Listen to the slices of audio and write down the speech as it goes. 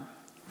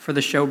for the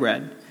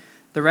showbread,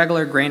 the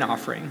regular grain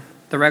offering,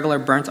 the regular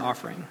burnt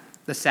offering,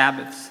 the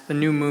Sabbaths, the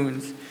new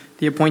moons,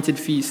 the appointed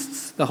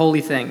feasts, the holy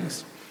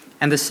things,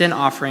 and the sin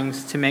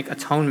offerings to make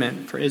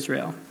atonement for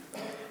Israel,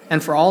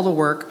 and for all the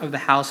work of the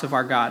house of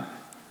our God.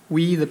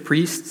 We, the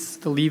priests,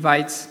 the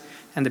Levites,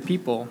 and the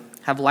people,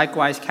 have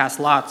likewise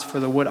cast lots for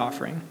the wood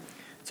offering,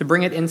 to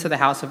bring it into the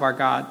house of our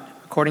God,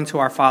 according to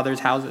our fathers'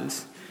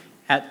 houses,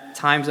 at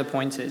times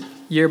appointed,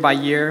 year by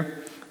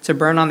year, to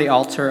burn on the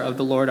altar of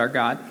the Lord our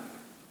God,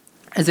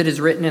 as it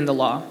is written in the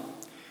law.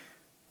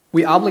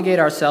 We obligate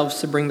ourselves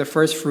to bring the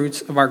first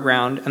fruits of our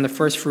ground and the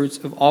first fruits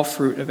of all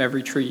fruit of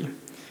every tree,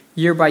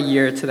 year by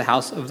year, to the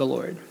house of the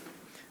Lord.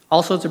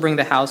 Also to bring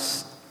to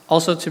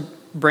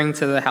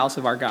the house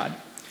of our God,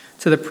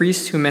 to the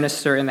priests who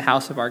minister in the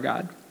house of our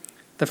God,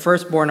 the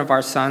firstborn of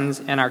our sons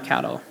and our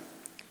cattle,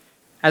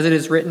 as it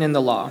is written in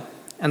the law,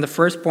 and the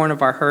firstborn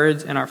of our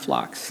herds and our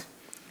flocks,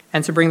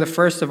 and to bring the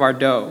first of our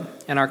dough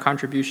and our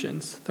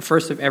contributions, the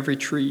first of every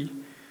tree,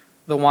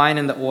 the wine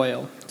and the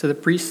oil, to the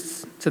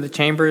priests, to the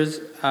chambers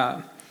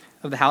of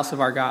the house of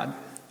our God,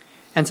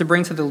 and to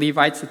bring to the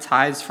Levites the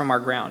tithes from our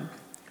ground.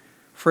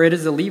 For it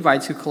is the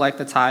Levites who collect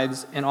the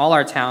tithes in all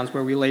our towns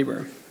where we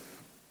labor.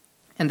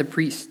 And the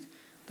priest,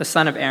 the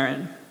son of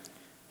Aaron,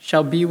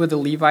 shall be with the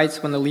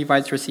Levites when the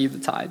Levites receive the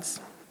tithes.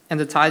 And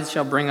the tithes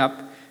shall bring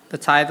up the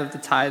tithe of the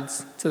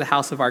tithes to the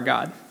house of our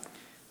God,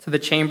 to the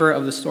chamber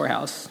of the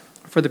storehouse.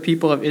 For the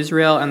people of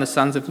Israel and the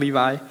sons of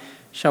Levi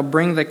shall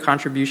bring the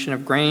contribution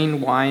of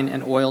grain, wine,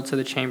 and oil to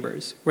the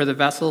chambers, where the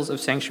vessels of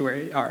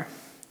sanctuary are,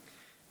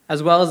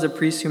 as well as the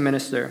priests who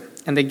minister,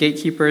 and the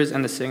gatekeepers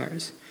and the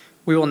singers.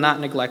 We will not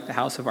neglect the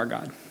house of our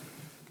God.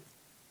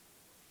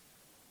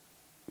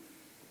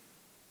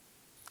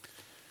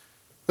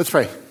 Let's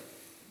pray.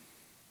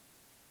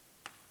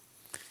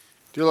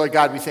 Dear Lord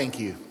God, we thank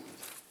you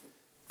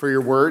for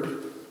your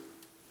word.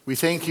 We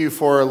thank you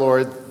for,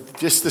 Lord,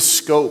 just the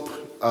scope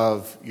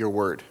of your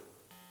word.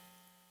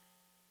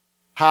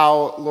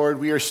 How, Lord,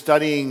 we are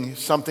studying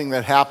something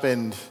that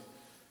happened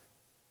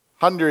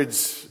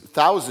hundreds,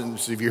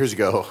 thousands of years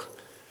ago.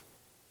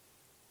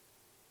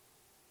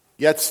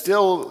 Yet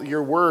still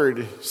your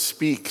word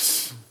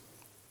speaks.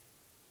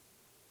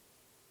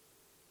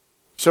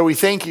 So we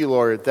thank you,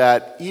 Lord,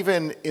 that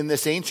even in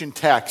this ancient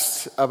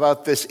text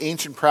about this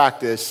ancient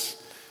practice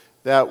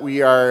that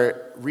we are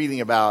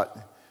reading about,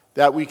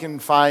 that we can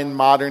find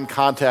modern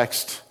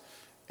context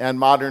and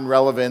modern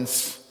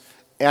relevance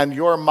and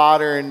your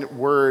modern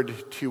word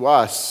to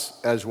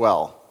us as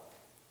well.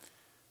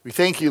 We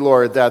thank you,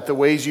 Lord, that the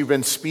ways you've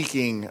been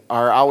speaking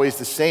are always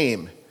the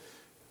same,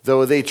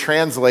 though they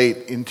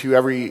translate into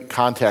every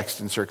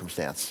context and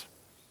circumstance.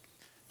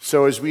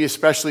 So as we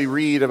especially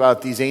read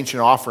about these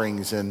ancient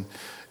offerings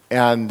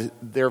and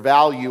their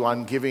value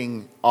on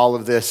giving all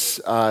of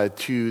this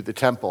to the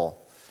temple,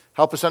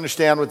 help us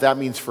understand what that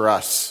means for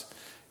us,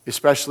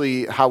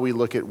 especially how we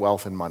look at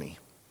wealth and money.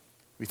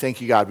 We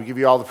thank you, God. We give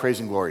you all the praise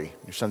and glory.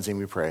 In your Son's name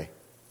we pray.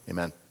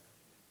 Amen.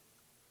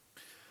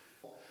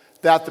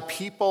 That the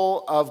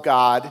people of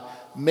God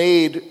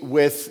made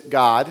with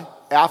God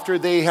after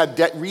they had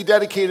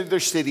rededicated their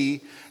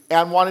city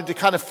and wanted to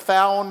kind of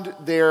found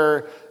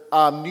their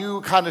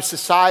new kind of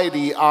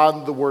society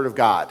on the Word of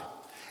God.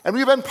 And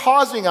we've been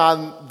pausing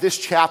on this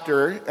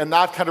chapter and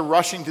not kind of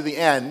rushing to the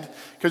end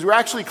because we're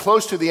actually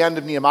close to the end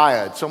of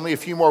Nehemiah. It's only a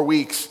few more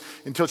weeks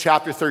until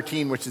chapter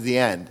 13, which is the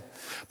end.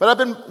 But I've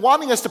been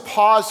wanting us to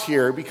pause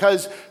here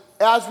because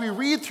as we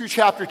read through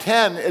chapter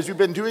 10, as we've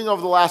been doing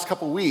over the last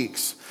couple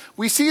weeks,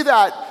 we see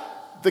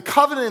that the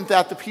covenant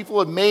that the people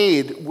have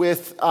made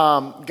with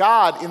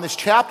God in this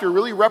chapter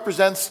really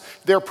represents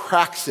their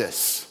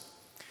praxis.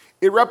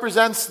 It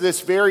represents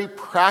this very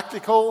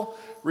practical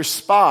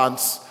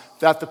response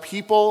that the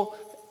people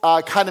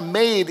kind of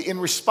made in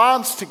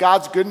response to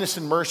God's goodness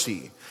and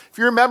mercy. If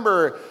you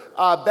remember,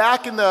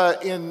 back in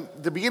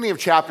the beginning of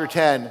chapter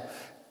 10,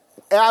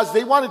 as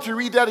they wanted to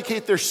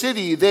rededicate their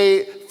city,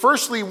 they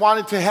firstly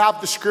wanted to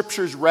have the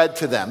scriptures read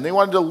to them. They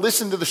wanted to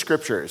listen to the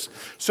scriptures.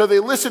 So they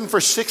listened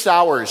for 6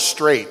 hours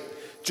straight,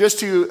 just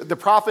to the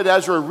prophet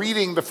Ezra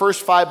reading the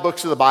first 5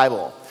 books of the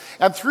Bible.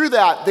 And through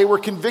that, they were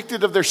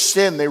convicted of their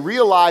sin. They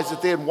realized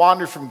that they had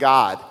wandered from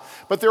God.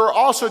 But they were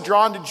also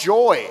drawn to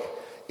joy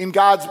in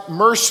God's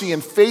mercy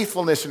and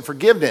faithfulness and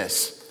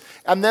forgiveness.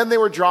 And then they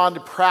were drawn to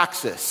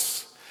praxis.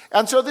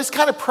 And so this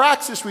kind of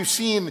praxis we've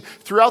seen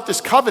throughout this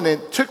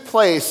covenant took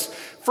place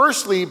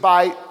firstly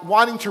by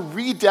wanting to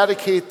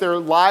rededicate their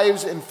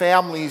lives and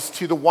families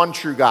to the one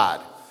true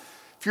God.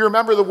 If you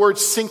remember the word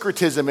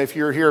syncretism, if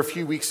you were here a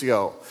few weeks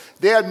ago,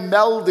 they had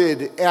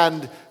melded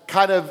and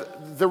kind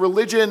of the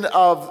religion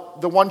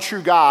of the one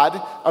true God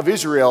of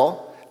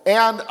Israel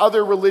and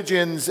other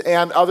religions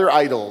and other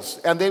idols.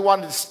 And they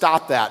wanted to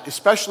stop that,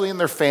 especially in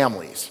their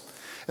families.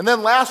 And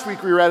then last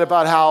week we read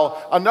about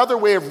how another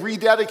way of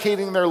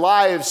rededicating their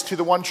lives to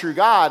the one true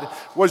God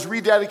was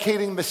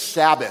rededicating the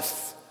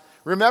Sabbath.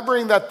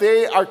 Remembering that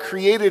they are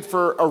created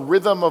for a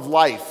rhythm of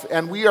life,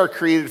 and we are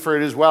created for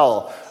it as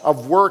well,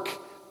 of work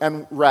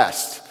and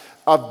rest,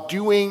 of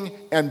doing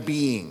and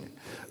being,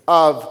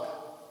 of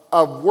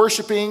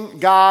worshiping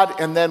God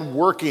and then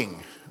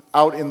working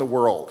out in the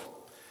world.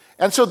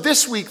 And so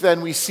this week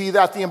then we see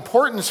that the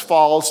importance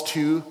falls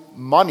to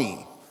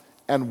money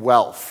and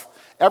wealth.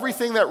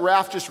 Everything that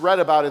Raph just read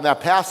about in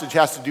that passage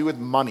has to do with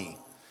money,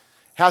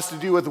 has to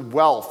do with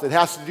wealth. It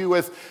has to do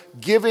with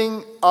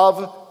giving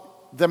of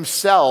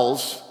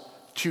themselves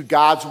to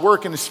God's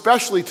work, and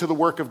especially to the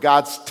work of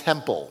God's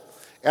temple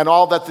and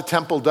all that the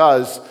temple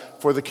does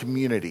for the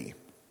community.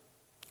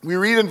 We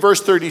read in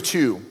verse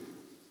 32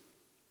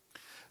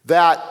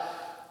 that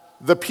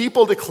the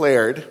people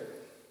declared,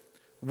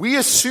 "We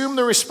assume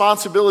the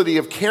responsibility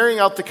of carrying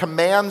out the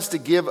commands to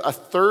give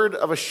 1/3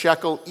 of a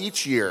shekel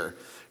each year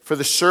for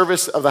the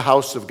service of the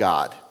house of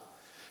God."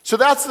 So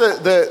that's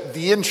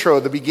the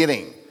intro, the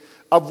beginning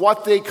of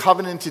what they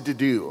covenanted to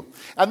do.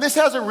 And this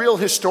has a real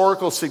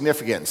historical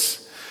significance,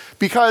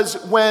 because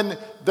when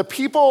the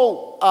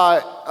people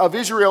of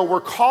Israel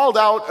were called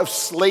out of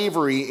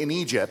slavery in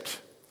Egypt,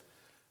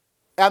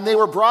 and they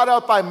were brought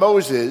out by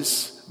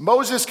Moses,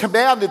 Moses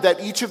commanded that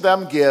each of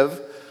them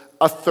give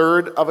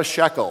 1/3 of a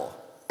shekel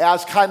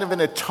as kind of an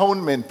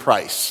atonement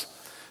price,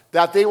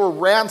 that they were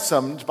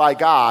ransomed by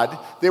God,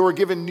 they were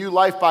given new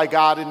life by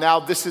God, and now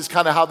this is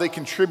kind of how they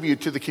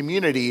contribute to the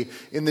community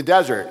in the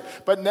desert.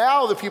 But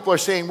now the people are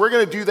saying, we're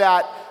going to do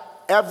that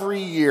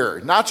every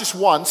year, not just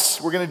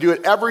once, we're going to do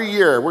it every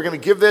year. We're going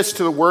to give this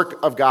to the work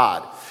of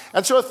God.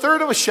 And so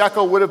 1/3 of a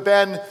shekel would have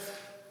been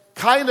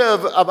kind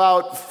of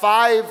about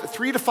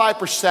 3 to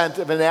 5%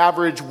 of an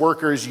average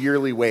worker's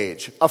yearly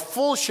wage. A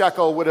full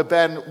shekel would have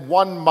been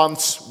 1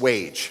 month's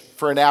wage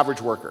for an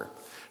average worker.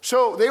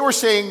 So they were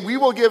saying, we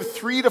will give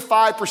 3 to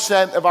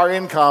 5% of our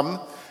income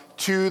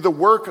to the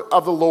work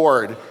of the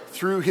Lord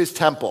through his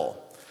temple.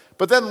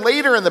 But then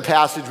later in the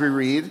passage we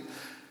read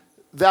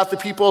that the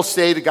people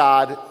say to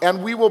God,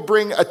 "And we will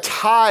bring a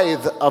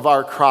tithe of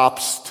our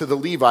crops to the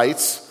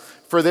Levites,"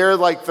 for they're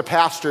like the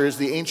pastors,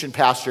 the ancient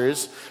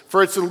pastors.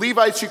 "For it's the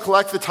Levites who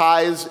collect the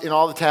tithes in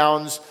all the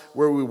towns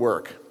where we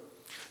work."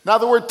 Now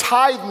the word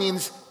tithe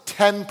means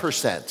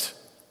 10%.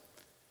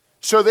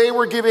 So they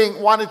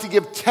wanted to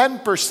give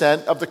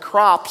 10% of the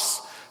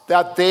crops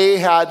that they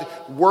had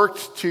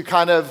worked to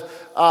kind of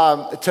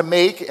to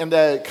make and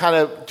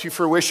to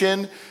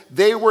fruition.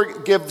 They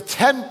give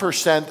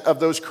 10% of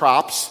those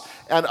crops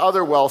and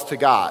other wealth to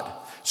God.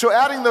 So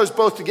adding those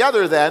both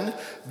together then,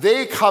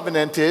 they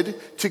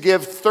covenanted to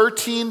give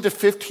 13 to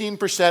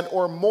 15%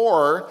 or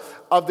more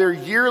of their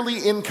yearly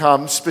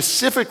income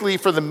specifically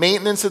for the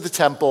maintenance of the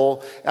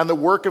temple and the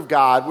work of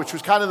God, which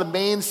was kind of the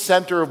main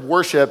center of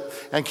worship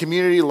and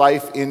community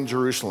life in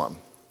Jerusalem.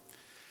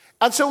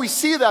 And so we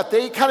see that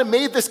they kind of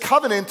made this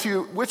covenant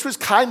which was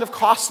kind of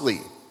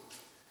costly.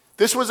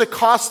 This was a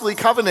costly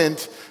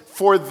covenant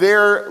for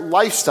their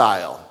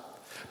lifestyle.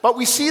 But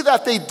we see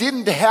that they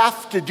didn't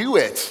have to do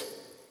it.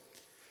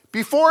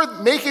 Before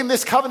making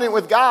this covenant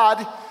with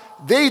God,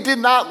 they did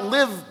not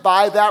live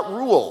by that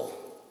rule.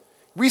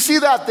 We see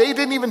that they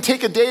didn't even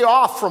take a day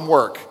off from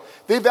work.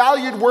 They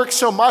valued work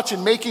so much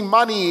and making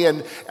money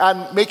and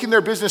making their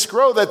business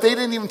grow that they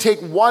didn't even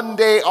take 1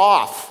 day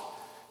off.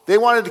 They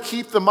wanted to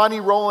keep the money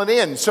rolling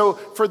in. So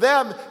for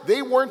them,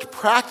 they weren't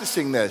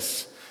practicing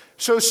this.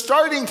 So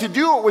starting to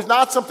do it was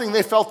not something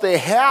they felt they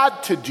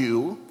had to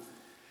do.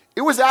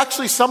 It was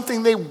actually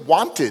something they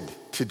wanted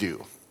to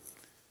do.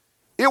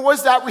 It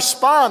was that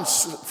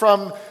response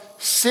from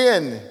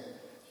sin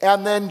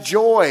and then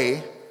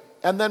joy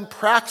and then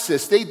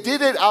praxis. They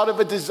did it out of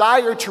a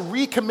desire to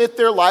recommit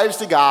their lives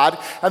to God,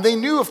 and they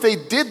knew if they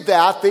did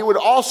that, they would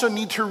also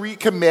need to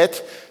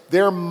recommit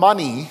their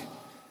money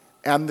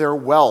and their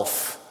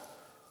wealth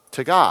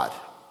to God.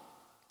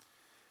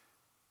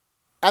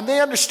 And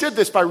they understood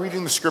this by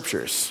reading the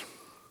scriptures.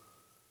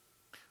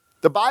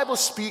 The Bible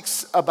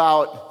speaks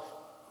about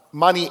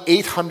money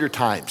 800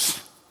 times.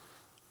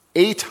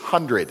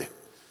 800.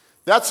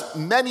 That's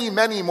many,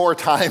 many more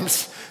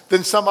times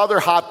than some other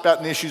hot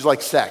button issues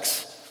like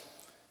sex.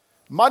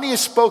 Money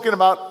is spoken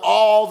about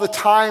all the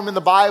time in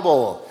the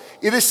Bible.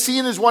 It is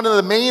seen as one of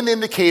the main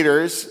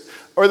indicators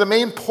or the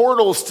main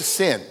portals to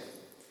sin.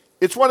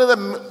 It's one of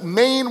the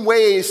main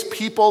ways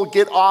people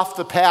get off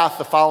the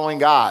path of following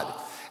God.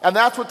 And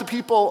that's what the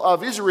people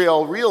of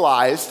Israel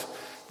realized,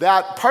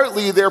 that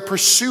partly their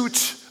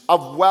pursuit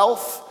of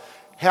wealth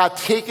had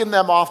taken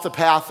them off the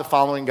path of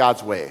following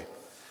God's way.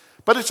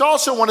 But it's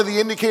also one of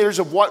the indicators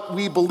of what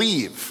we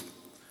believe.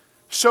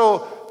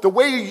 So the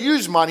way you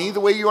use money, the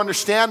way you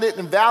understand it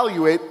and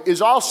value it,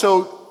 is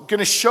also going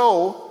to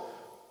show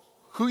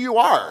who you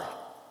are.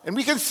 And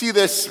we can see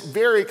this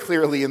very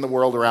clearly in the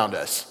world around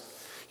us.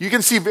 You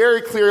can see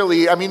very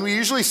clearly, we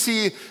usually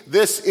see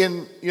this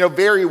in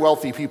very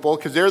wealthy people,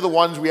 because they're the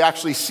ones we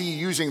actually see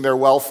using their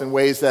wealth in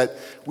ways that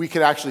we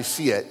can actually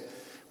see it.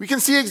 We can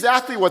see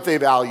exactly what they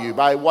value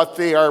by what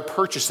they are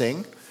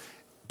purchasing,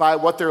 by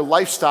what their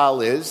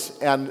lifestyle is,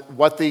 and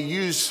what they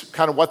use,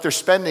 kind of what they're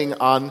spending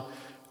on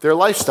their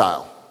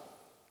lifestyle.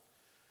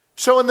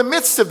 So in the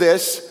midst of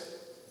this,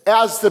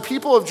 as the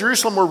people of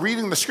Jerusalem were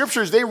reading the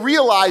scriptures, they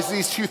realized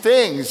these two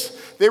things.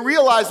 They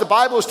realized the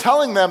Bible is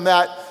telling them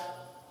that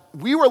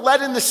we were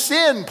led into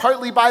sin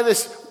partly by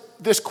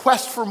this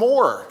quest for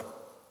more.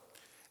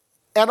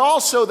 And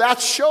also that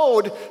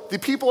showed the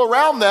people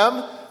around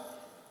them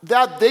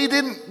that they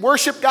didn't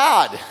worship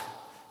God,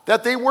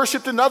 that they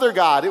worshiped another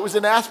God. It was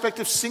an aspect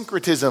of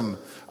syncretism,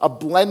 a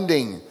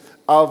blending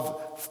of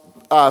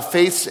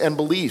faiths and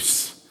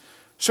beliefs.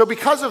 So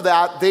because of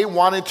that, they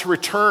wanted to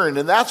return.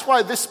 And that's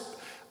why this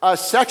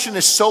section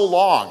is so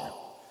long.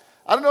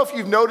 I don't know if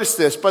you've noticed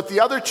this, but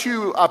the other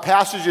two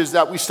passages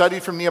that we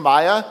studied from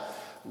Nehemiah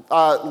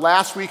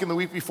last week and the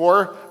week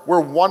before were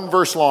one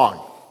verse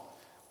long.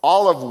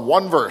 All of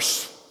one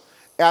verse.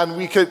 And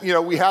we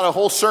had a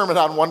whole sermon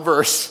on one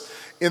verse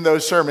in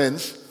those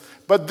sermons.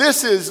 But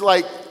this is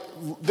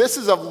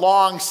a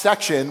long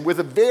section with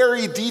a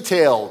very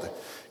detailed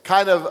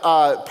kind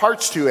of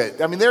parts to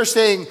it. I mean, they're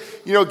saying,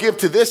 give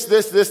to this.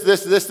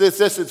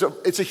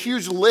 It's a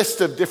huge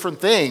list of different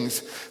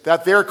things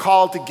that they're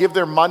called to give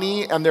their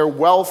money and their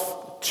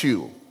wealth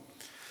to.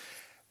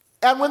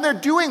 And when they're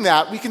doing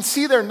that, we can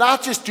see they're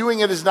not just doing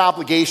it as an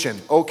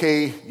obligation.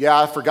 Okay,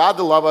 yeah, for God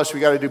to love us,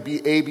 we got to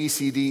do A, B,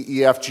 C, D,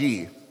 E, F,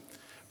 G.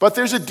 But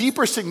there's a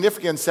deeper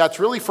significance that's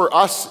really for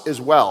us as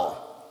well.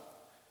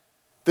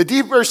 The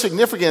deeper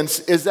significance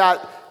is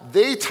that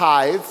they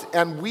tithe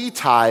and we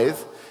tithe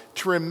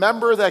to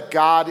remember that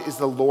God is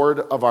the Lord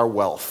of our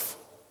wealth.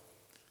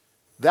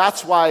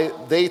 That's why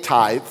they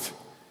tithed,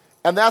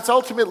 and that's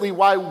ultimately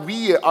why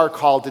we are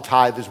called to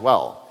tithe as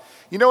well.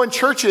 In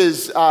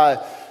churches,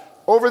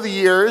 over the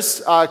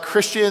years,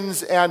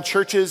 Christians and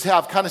churches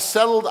have kind of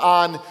settled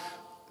on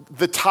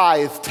the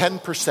tithe,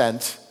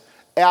 10%,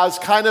 as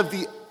kind of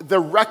the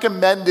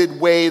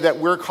recommended way that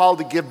we're called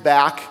to give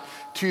back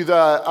to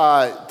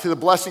the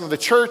blessing of the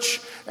church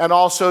and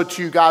also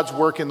to God's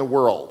work in the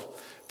world.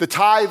 The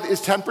tithe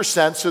is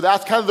 10%, so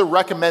that's kind of the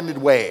recommended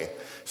way.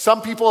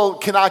 Some people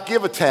cannot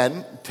give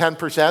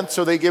 10%,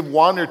 so they give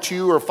 1 or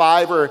 2 or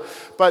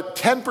 5, but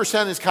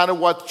 10% is kind of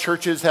what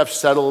churches have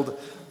settled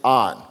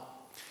on.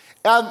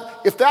 And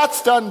if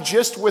that's done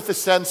just with a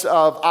sense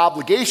of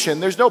obligation,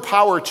 there's no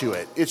power to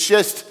it. It's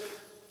just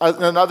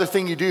another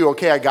thing you do.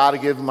 Okay, I got to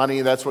give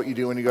money. That's what you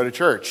do when you go to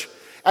church.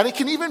 And it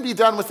can even be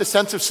done with a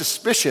sense of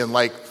suspicion,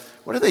 like,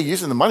 what are they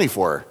using the money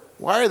for?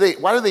 Why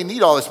do they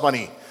need all this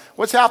money?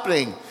 What's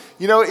happening?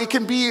 It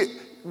can be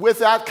with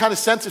that kind of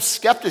sense of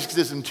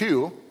skepticism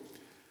too.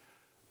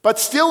 But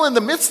still in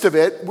the midst of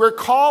it, we're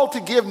called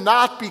to give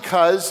not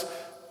because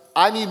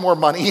I need more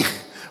money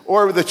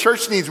or the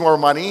church needs more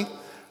money,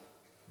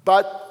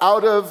 but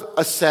out of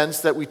a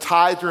sense that we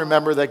tithe to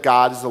remember that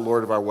God is the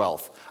Lord of our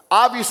wealth.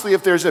 Obviously,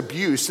 if there's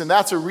abuse, and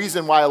that's a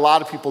reason why a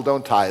lot of people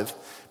don't tithe,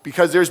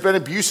 because there's been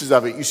abuses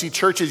of it. You see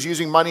churches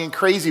using money in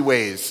crazy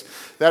ways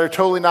that are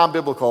totally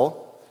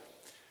non-biblical.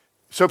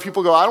 So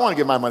people go, I don't want to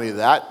give my money to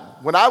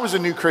that. When I was a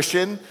new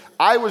Christian,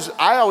 I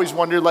always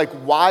wondered,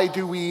 why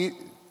do we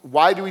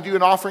do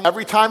an offering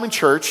every time in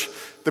church?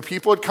 The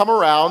people would come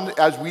around,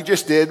 as we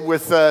just did,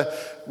 with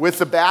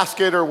the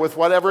basket or with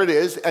whatever it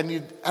is,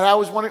 and I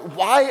was wondering,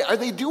 why are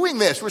they doing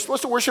this? We're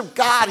supposed to worship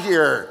God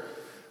here.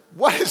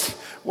 Why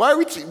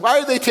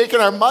are they taking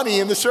our money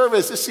in the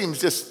service? This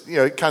seems just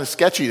kind of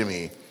sketchy to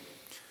me.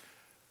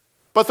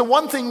 But the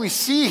one thing we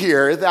see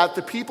here that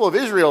the people of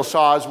Israel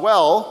saw as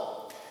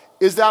well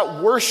is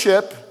that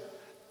worship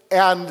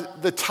and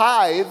the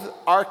tithe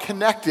are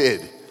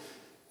connected.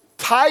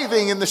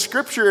 Tithing in the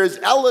scripture is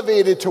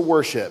elevated to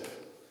worship.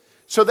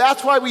 So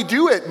that's why we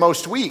do it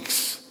most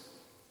weeks.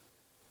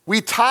 We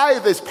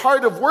tithe as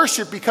part of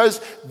worship because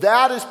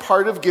that is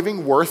part of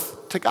giving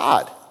worth to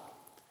God.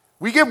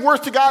 We give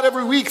worth to God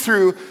every week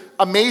through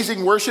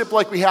amazing worship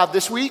like we have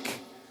this week,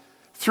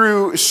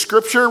 through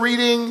scripture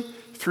reading,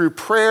 through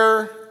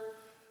prayer,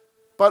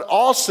 but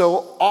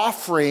also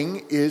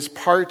offering is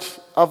part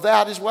of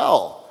that as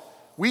well.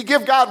 We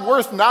give God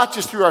worth not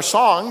just through our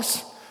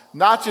songs,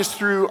 not just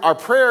through our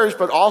prayers,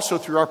 but also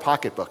through our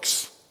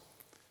pocketbooks.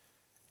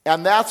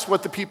 And that's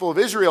what the people of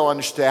Israel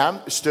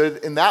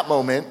understood in that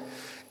moment.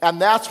 And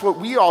that's what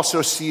we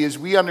also see as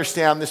we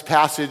understand this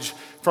passage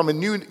from a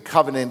new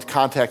covenant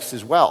context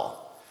as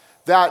well.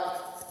 That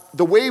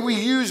the way we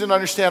use and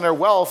understand our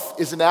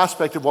wealth is an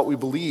aspect of what we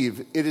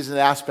believe. It is an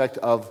aspect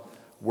of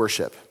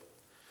worship.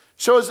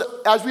 So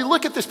as we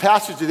look at this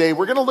passage today,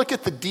 we're going to look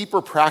at the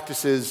deeper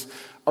practices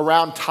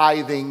around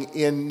tithing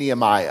in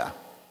Nehemiah.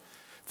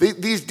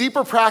 These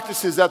deeper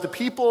practices that the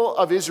people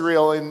of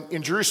Israel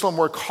in Jerusalem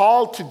were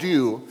called to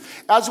do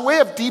as a way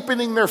of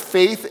deepening their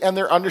faith and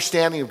their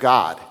understanding of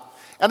God.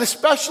 And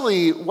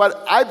especially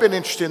what I've been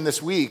interested in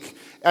this week,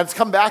 and it's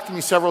come back to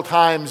me several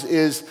times,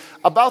 is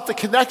about the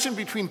connection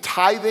between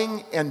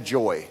tithing and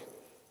joy.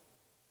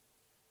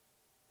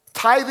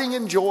 Tithing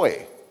and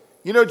joy.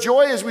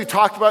 Joy, as we've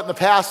talked about in the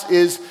past,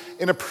 is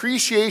an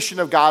appreciation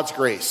of God's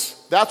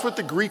grace. That's what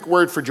the Greek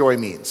word for joy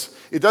means.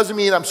 It doesn't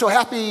mean I'm so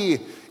happy.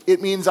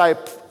 It means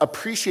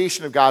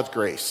appreciation of God's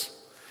grace.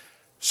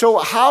 So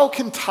how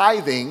can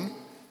tithing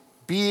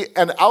be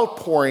an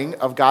outpouring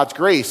of God's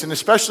grace, and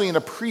especially an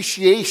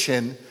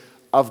appreciation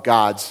of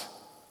God's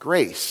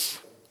grace?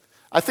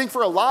 I think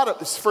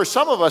for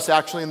some of us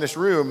actually in this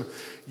room,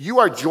 you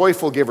are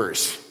joyful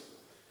givers.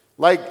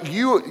 Like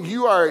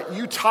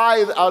you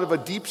tithe out of a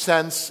deep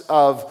sense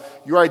of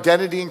your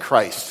identity in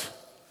Christ.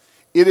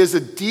 It is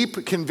a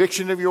deep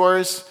conviction of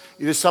yours.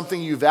 It is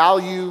something you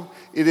value.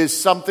 It is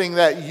something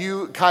that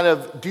you kind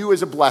of do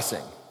as a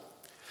blessing.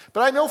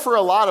 But I know for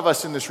a lot of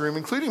us in this room,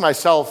 including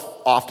myself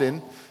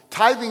often,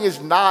 tithing is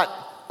not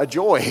a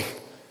joy.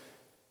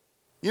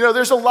 You know,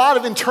 there's a lot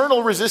of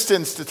internal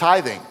resistance to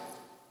tithing.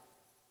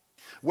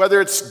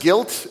 Whether it's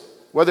guilt,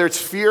 whether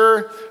it's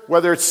fear,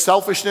 whether it's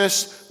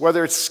selfishness,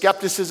 whether it's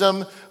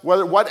skepticism,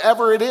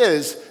 whatever it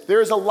is,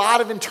 there is a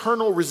lot of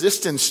internal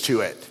resistance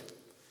to it.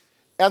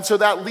 And so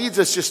that leads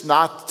us just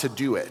not to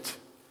do it.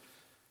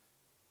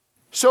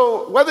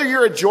 So whether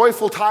you're a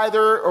joyful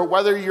tither or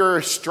whether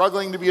you're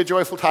struggling to be a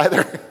joyful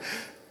tither,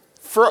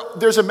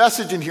 there's a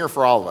message in here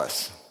for all of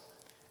us.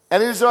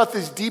 And it is about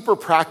these deeper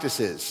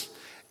practices.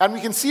 And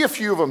we can see a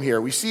few of them here.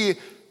 We see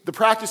the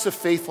practice of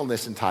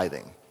faithfulness in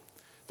tithing,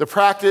 the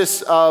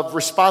practice of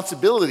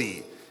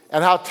responsibility,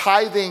 and how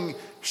tithing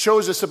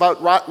shows us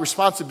about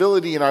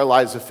responsibility in our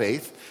lives of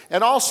faith,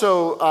 and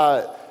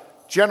also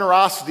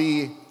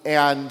generosity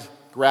and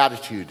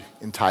gratitude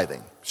in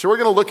tithing. So we're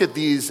going to look at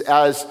these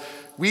as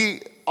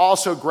we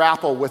also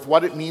grapple with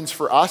what it means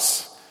for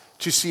us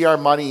to see our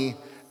money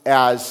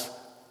as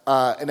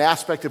an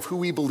aspect of who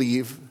we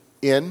believe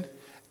in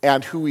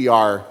and who we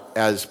are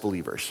as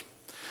believers.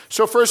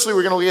 So firstly,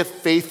 we're going to look at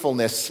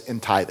faithfulness in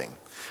tithing.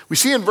 We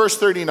see in verse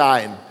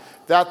 39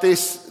 that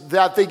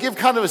they give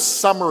kind of a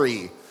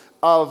summary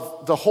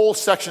of the whole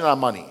section on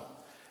money.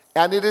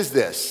 And it is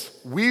this: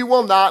 we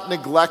will not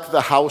neglect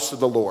the house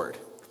of the Lord.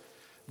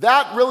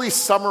 That really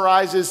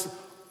summarizes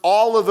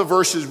all of the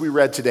verses we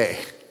read today.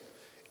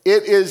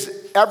 It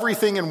is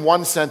everything in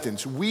one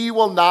sentence. We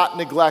will not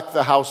neglect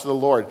the house of the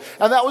Lord.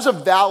 And that was a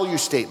value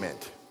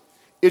statement.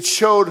 It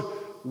showed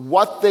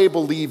what they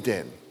believed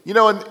in. You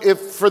know, and if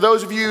for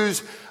those of you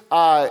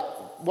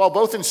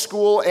both in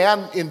school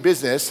and in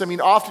business, I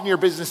mean, often your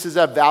businesses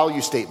have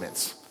value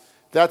statements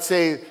that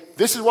say,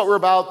 this is what we're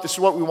about, this is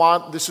what we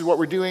want, this is what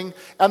we're doing.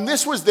 And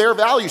this was their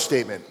value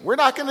statement. We're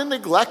not going to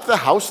neglect the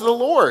house of the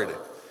Lord.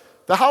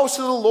 The house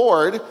of the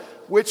Lord,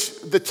 which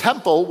the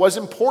temple was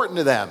important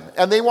to them.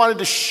 And they wanted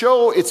to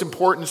show its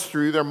importance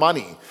through their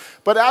money.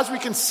 But as we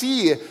can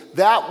see,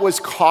 that was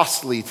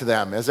costly to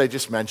them, as I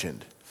just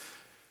mentioned.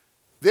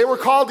 They were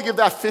called to give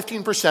that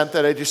 15%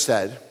 that I just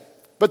said.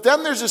 But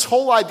then there's this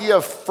whole idea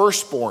of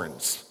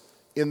firstborns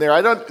in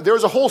there. There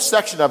was a whole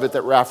section of it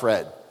that Raph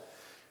read.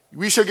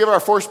 We shall give our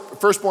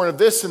firstborn of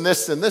this and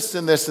this and this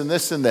and this and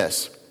this and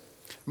this.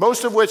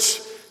 Most of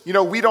which,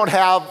 we don't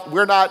have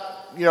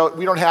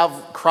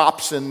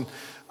crops and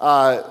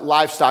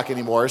livestock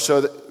anymore.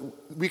 So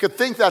we could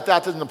think that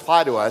doesn't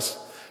apply to us.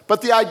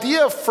 But the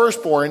idea of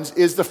firstborns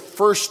is the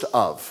first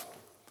of,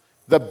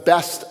 the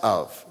best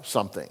of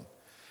something.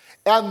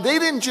 And they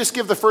didn't just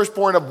give the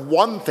firstborn of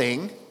one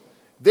thing.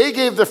 They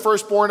gave the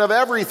firstborn of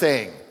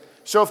everything.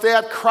 So if they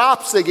had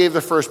crops, they gave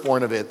the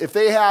firstborn of it. If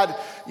they had,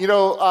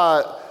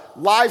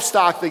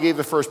 livestock, they gave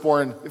the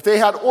firstborn. If they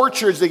had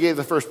orchards, they gave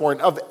the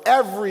firstborn of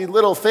every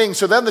little thing.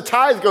 So then the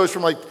tithe goes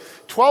from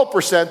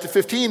 12% to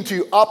 15%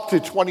 to up to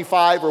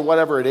 25% or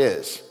whatever it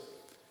is.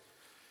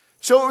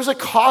 So it was a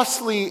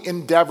costly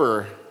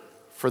endeavor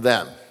for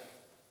them.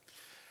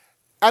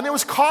 And it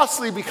was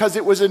costly because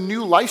it was a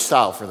new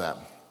lifestyle for them.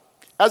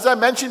 As I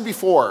mentioned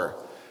before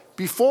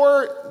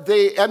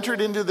they entered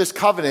into this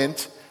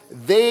covenant,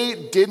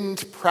 they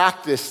didn't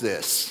practice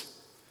this.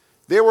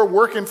 They were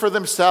working for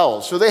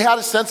themselves, so they had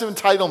a sense of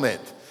entitlement.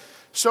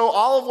 So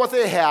all of what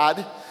they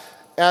had,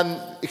 and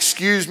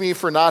excuse me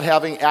for not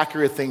having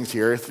accurate things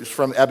here, it's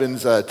from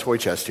Eben's toy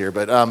chest here,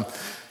 but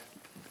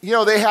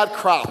they had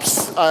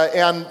crops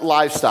and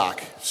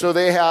livestock. So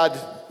they had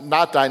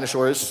not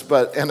dinosaurs,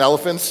 and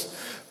elephants,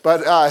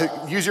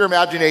 but use your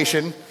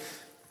imagination.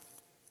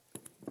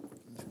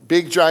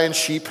 Big giant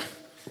sheep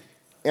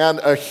and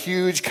a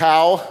huge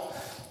cow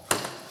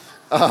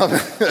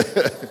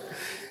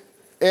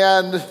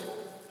and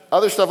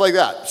other stuff like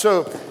that.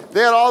 So they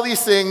had all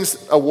these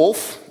things. A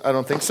wolf, I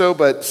don't think so,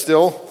 but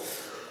still.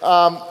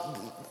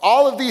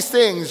 All of these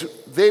things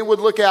they would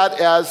look at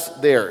as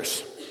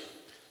theirs.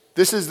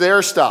 This is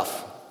their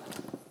stuff.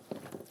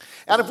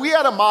 And if we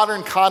had a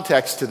modern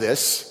context to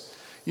this,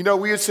 we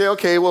would say,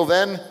 okay, well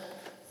then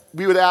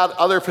we would add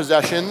other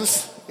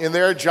possessions in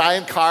there,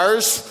 giant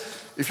cars,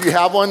 if you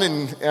have one,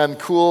 and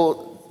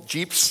cool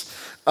Jeeps.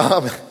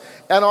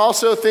 And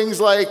also things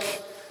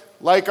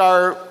like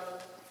our,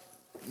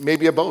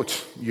 maybe a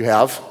boat you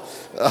have.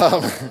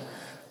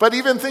 But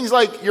even things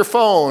like your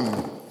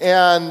phone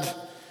and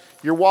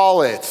your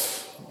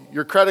wallet,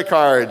 your credit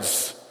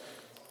cards,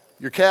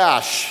 your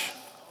cash.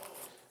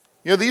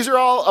 These are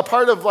all a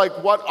part of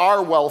what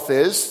our wealth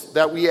is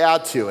that we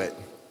add to it.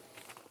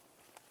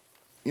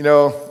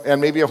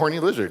 And maybe a horny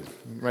lizard.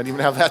 You might even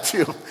have that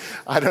too.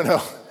 I don't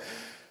know.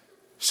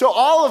 So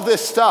all of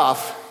this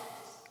stuff,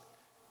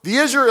 the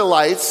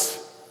Israelites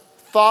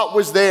thought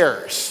was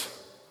theirs.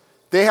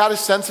 They had a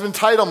sense of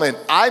entitlement.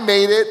 I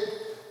made it.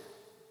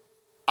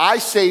 I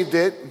saved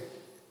it.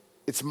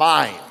 It's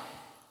mine.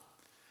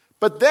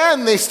 But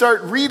then they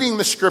start reading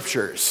the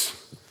scriptures.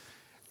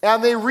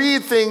 And they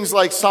read things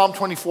like Psalm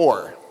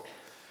 24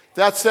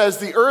 that says,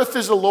 the earth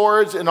is the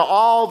Lord's and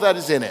all that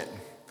is in it,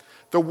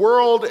 the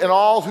world and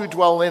all who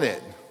dwell in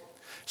it.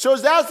 So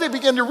as they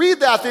begin to read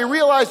that, they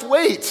realize,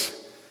 wait,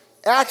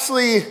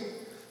 actually,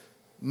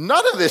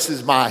 none of this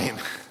is mine.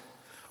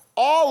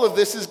 All of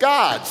this is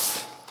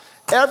God's.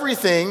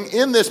 Everything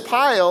in this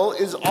pile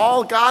is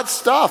all God's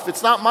stuff.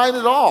 It's not mine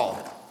at all.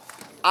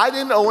 I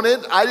didn't own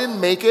it. I didn't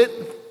make it.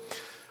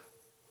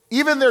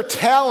 Even their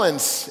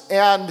talents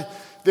and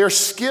their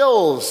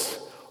skills,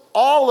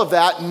 all of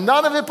that,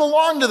 none of it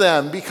belonged to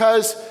them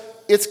because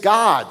it's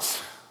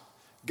God's.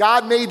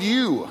 God made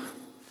you.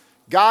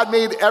 God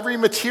made every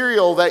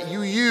material that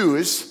you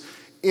use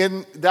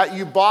that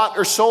you bought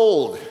or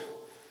sold.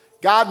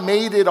 God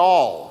made it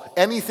all.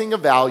 Anything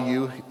of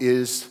value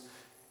is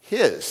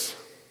his.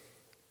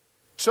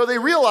 So they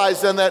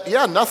realized then that,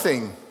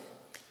 nothing.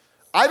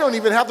 I don't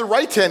even have the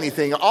right to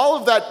anything. All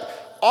of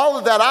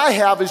that I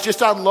have is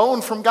just on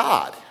loan from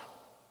God.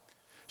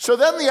 So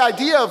then the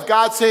idea of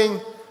God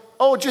saying,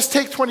 just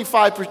take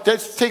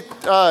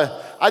 25%,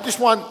 I just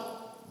want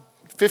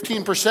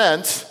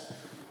 15%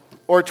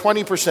 or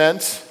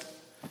 20%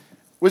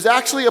 was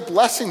actually a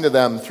blessing to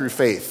them through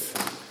faith.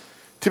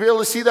 To be able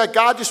to see that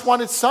God just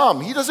wanted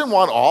some. He doesn't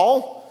want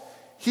all.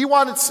 He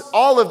wanted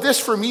all of this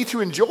for me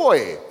to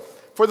enjoy,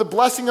 for the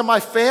blessing of my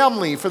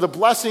family, for the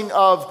blessing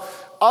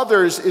of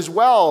others as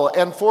well,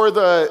 and for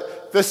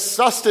the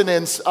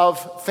sustenance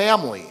of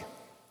family.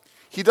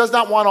 He does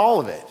not want all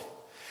of it.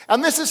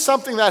 And this is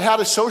something that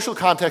had a social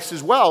context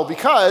as well,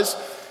 because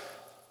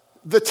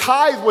the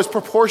tithe was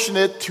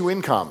proportionate to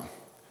income.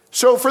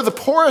 So for the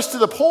poorest of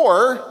the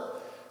poor,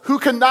 who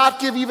cannot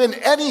give even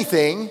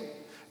anything,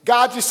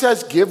 God just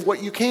says, give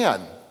what you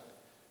can,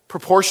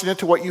 proportionate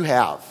to what you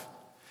have.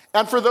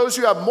 And for those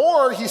who have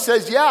more, he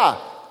says,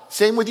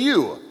 same with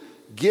you.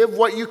 Give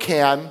what you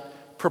can,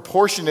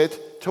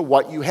 proportionate to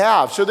what you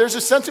have. So there's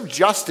a sense of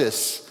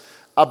justice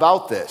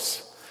about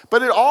this.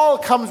 But it all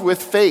comes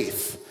with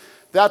faith,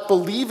 that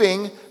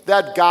believing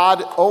that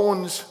God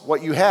owns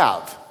what you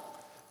have,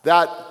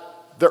 that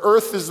the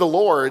earth is the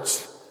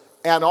Lord's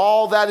and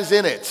all that is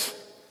in it.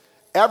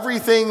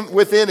 Everything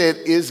within it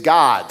is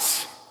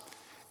God's.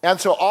 And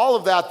so all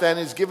of that then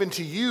is given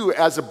to you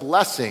as a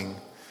blessing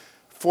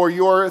for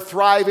your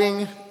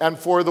thriving and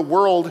for the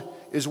world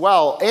as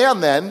well,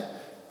 and then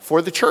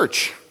for the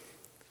church. I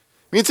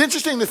mean, it's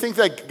interesting to think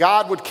that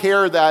God would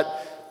care that,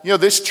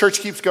 this church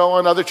keeps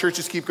going, other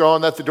churches keep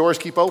going, that the doors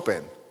keep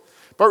open.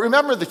 But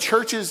remember, the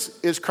church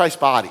is Christ's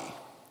body.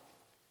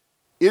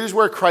 It is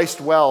where Christ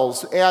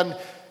dwells. And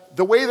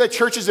the way that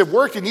churches have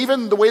worked, and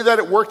even the way that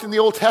it worked in the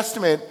Old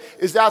Testament,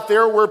 is that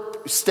there were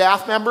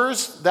staff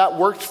members that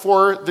worked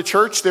for the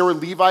church. There were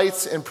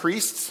Levites and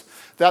priests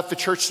that the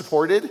church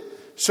supported.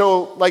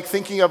 So, like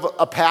thinking of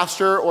a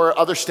pastor or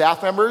other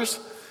staff members,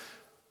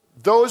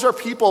 those are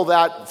people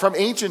that from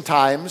ancient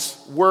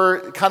times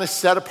were kind of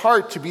set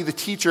apart to be the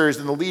teachers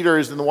and the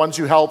leaders and the ones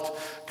who helped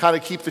kind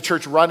of keep the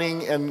church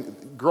running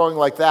and growing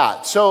like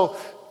that. So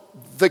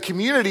the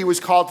community was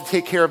called to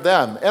take care of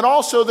them. And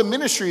also the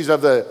ministries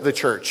of the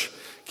church,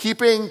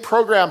 keeping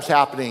programs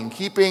happening,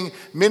 keeping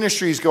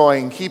ministries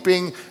going,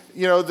 keeping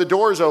the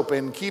doors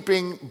open,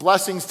 keeping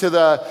blessings to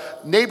the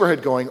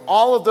neighborhood going.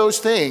 All of those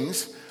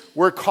things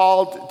were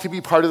called to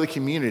be part of the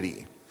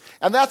community.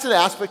 And that's an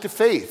aspect of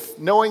faith,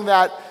 knowing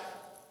that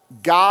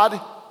God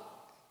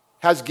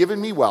has given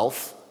me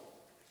wealth,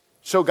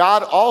 so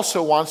God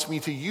also wants me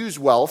to use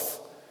wealth,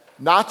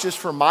 not just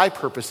for my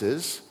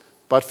purposes,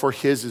 but for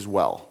his as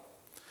well.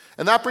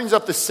 And that brings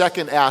up the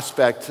second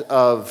aspect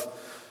of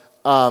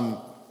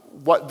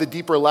what the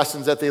deeper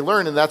lessons that they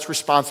learn, and that's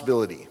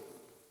responsibility.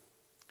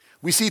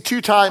 We see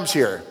 2 times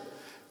here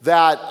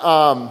that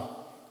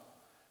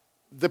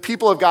the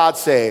people of God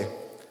say,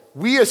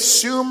 we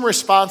assume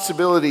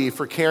responsibility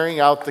for carrying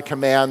out the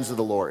commands of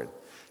the Lord.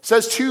 It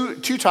says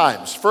two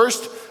times.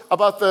 First,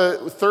 about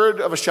the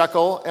third of a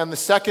shekel, and the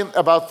second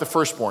about the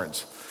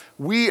firstborns.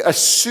 We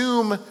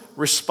assume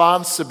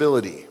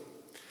responsibility.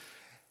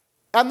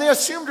 And they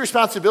assumed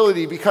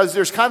responsibility because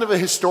there's kind of a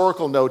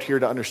historical note here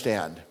to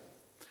understand.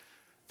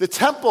 The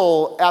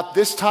temple at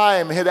this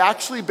time had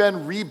actually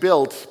been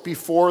rebuilt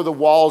before the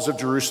walls of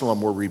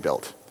Jerusalem were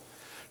rebuilt.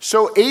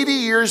 So 80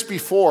 years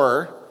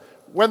before,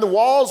 when the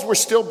walls were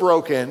still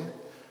broken,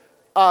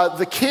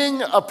 the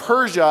king of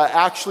Persia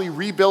actually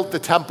rebuilt the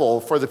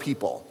temple for the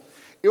people.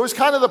 It was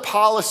kind of the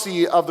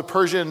policy of the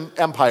Persian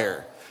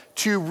Empire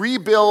to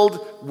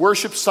rebuild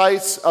worship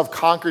sites of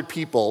conquered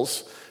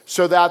peoples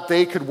so that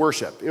they could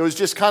worship. It was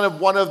just kind of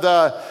one of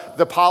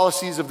the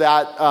policies of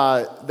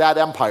that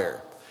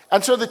empire.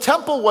 And so the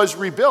temple was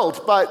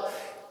rebuilt, but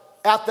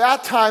at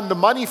that time, the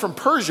money from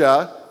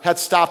Persia had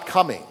stopped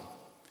coming.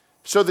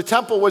 So the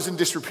temple was in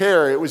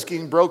disrepair. It was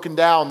getting broken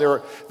down.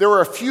 There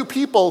were a few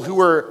people who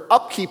were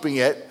upkeeping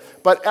it,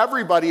 but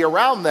everybody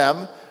around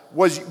them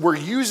were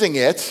using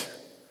it,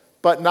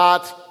 but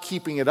not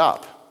keeping it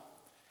up.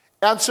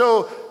 And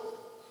so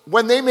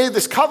when they made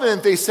this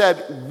covenant, they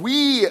said,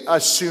 we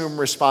assume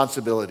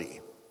responsibility.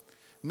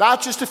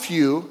 Not just a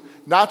few,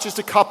 not just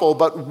a couple,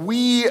 but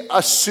we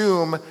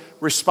assume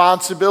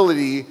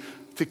responsibility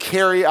to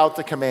carry out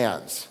the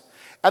commands.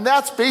 And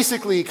that's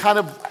basically kind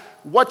of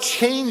what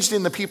changed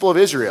in the people of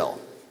Israel.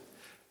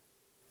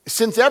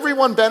 Since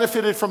everyone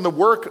benefited from the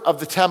work of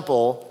the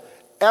temple,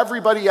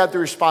 everybody had the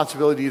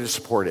responsibility to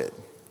support it.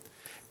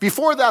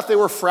 Before that, they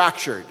were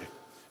fractured.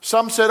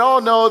 Some said, oh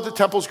no, the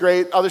temple's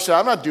great. Others said,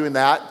 I'm not doing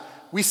that.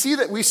 We've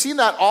seen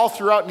that all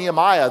throughout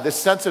Nehemiah, this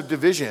sense of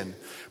division.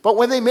 But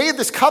when they made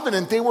this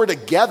covenant, they were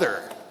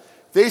together.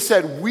 They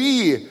said,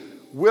 we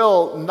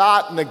will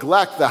not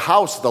neglect the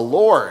house of the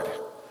Lord.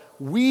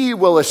 We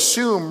will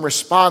assume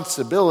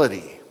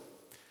responsibility.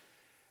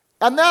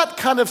 And that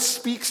kind of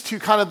speaks to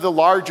kind of the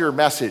larger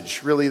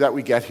message, really, that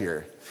we get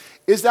here,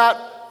 is that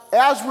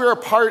as we're a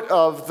part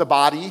of the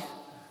body,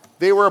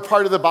 they were a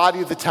part of the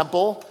body of the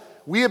temple,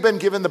 we have been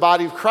given the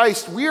body of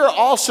Christ, we are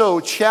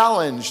also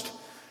challenged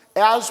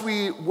as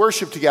we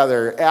worship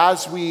together,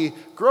 as we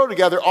grow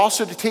together,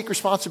 also to take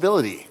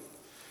responsibility,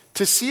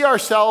 to see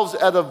ourselves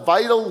as a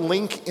vital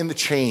link in the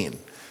chain.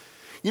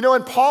 You know,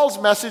 in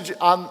Paul's message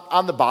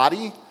on the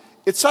body,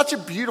 it's such a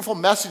beautiful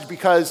message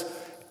because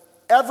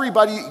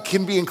everybody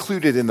can be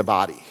included in the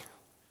body.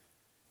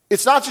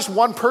 It's not just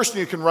one person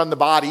who can run the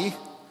body.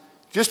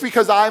 Just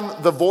because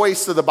I'm the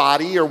voice of the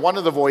body or one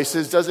of the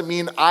voices doesn't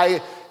mean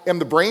I am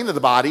the brain of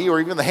the body or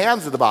even the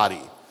hands of the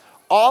body.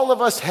 All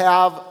of us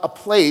have a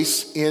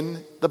place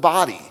in the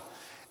body.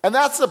 And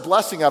that's the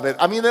blessing of it.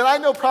 I mean, and I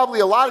know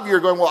probably a lot of you are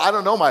going, well, I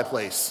don't know my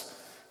place.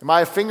 Am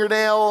I a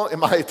fingernail?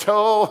 Am I a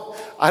toe?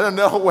 I don't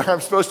know where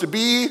I'm supposed to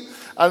be.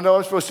 I don't know what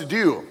I'm supposed to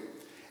do.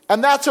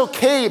 And that's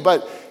okay,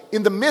 but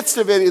in the midst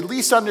of it, at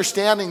least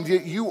understanding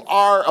that you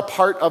are a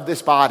part of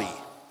this body,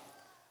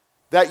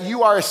 that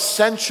you are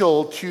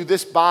essential to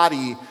this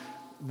body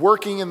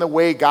working in the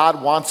way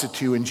God wants it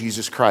to in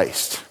Jesus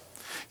Christ.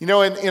 You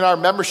know, in our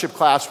membership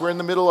class, we're in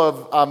the middle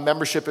of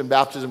membership and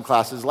baptism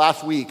classes.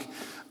 Last week,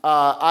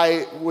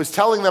 I was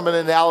telling them an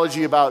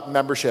analogy about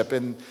membership.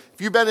 And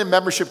if you've been in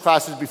membership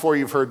classes before,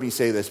 you've heard me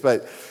say this.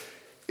 But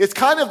it's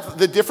kind of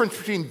the difference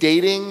between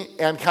dating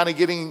and kind of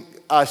getting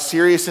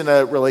serious in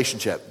a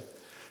relationship.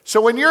 So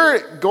when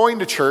you're going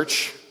to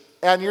church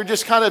and you're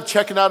just kind of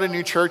checking out a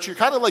new church, you're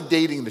kind of like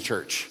dating the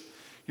church.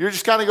 You're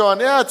just kind of going,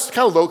 yeah, it's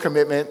kind of low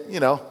commitment, you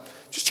know.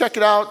 Just check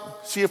it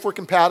out, see if we're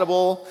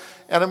compatible.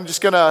 And I'm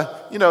just going to,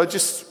 you know,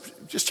 just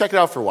check it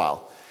out for a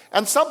while.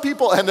 And some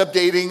people end up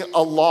dating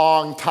a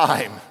long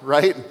time,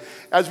 right?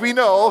 As we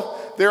know,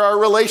 there are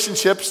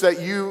relationships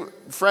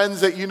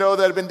friends that you know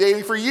that have been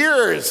dating for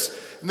years.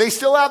 And they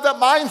still have that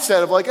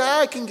mindset of like,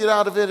 I can get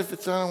out of it if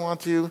I don't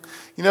want to.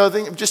 You know,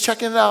 I'm just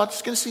checking it out,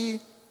 just going to see.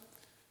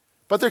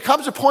 But there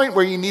comes a point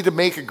where you need to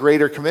make a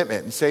greater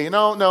commitment and say,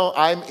 no,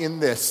 I'm in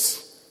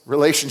this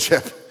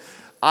relationship.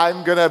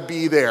 I'm going to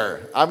be there.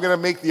 I'm going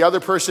to make the other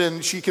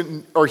person, he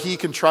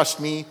can trust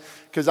me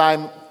because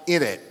I'm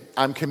in it.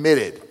 I'm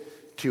committed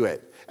to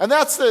it. And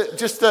that's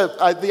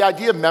the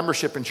idea of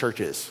membership in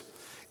churches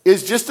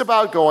is just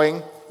about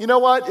going, you know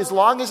what, as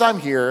long as I'm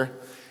here,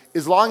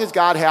 as long as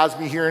God has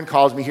me here and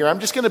calls me here, I'm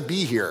just going to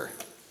be here.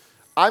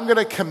 I'm going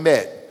to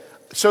commit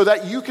so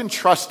that you can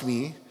trust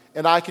me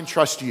and I can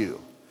trust you.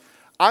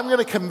 I'm going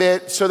to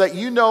commit so that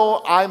you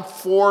know I'm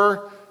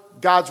for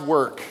God's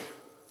work.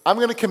 I'm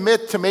going to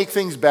commit to make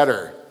things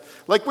better.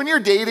 Like when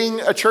you're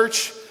dating a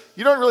church,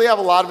 you don't really have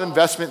a lot of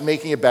investment in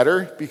making it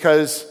better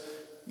because,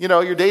 you know,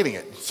 you're dating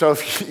it. So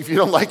if you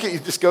don't like it, you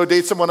just go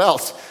date someone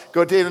else.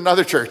 Go date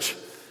another church.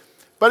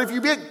 But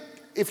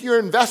if you're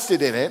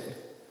invested in it,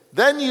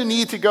 then you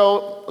need to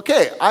go,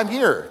 okay, I'm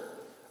here.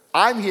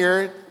 I'm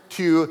here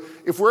to,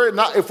 if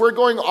we're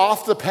going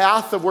off the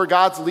path of where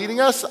God's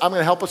leading us, I'm going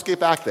to help us get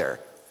back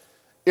there.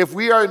 If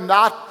we are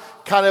not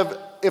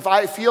if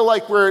I feel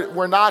like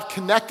we're not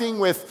connecting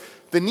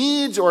with the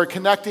needs or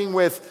connecting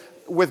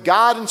with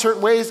God in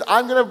certain ways,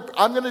 I'm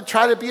gonna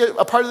try to be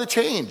a part of the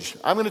change.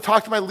 I'm gonna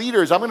talk to my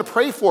leaders. I'm gonna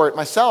pray for it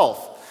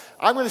myself.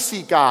 I'm gonna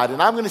seek God,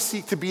 and I'm gonna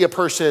seek to be a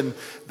person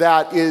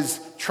that is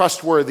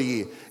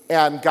trustworthy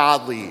and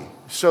godly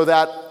so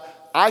that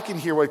I can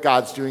hear what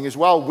God's doing as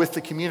well with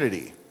the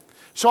community.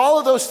 So all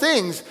of those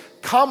things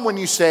come when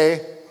you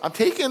say, I'm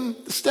taking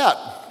the step.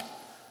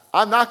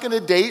 I'm not gonna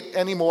date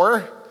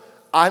anymore.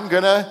 I'm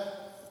gonna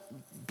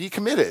be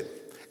committed.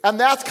 And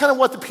that's kind of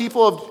what the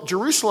people of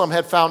Jerusalem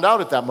had found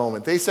out at that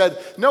moment. They said,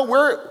 no,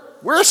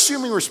 we're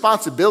assuming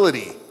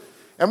responsibility.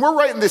 And we're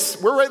writing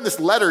this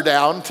letter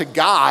down to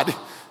God,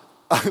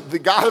 the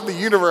God of the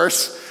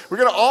universe. We're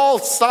going to all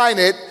sign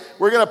it.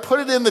 We're going to put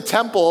it in the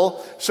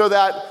temple so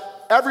that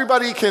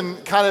everybody can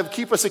kind of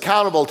keep us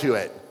accountable to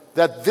it,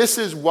 that this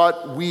is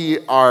what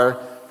we are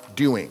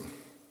doing.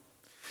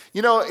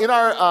 You know, in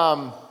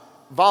our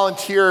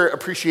volunteer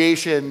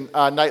appreciation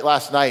night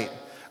last night,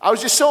 I was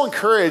just so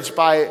encouraged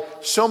by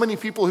so many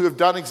people who have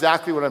done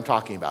exactly what I'm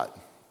talking about.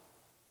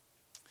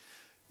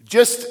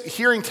 Just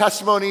hearing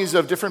testimonies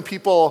of different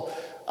people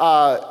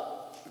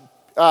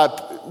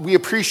we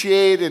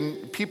appreciate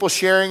and people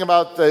sharing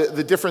about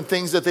the different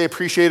things that they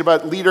appreciate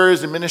about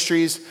leaders and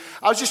ministries,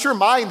 I was just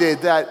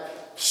reminded that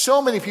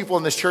so many people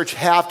in this church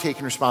have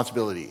taken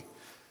responsibility.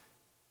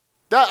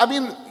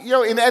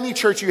 In any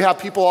church you have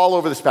people all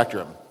over the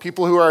spectrum.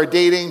 People who are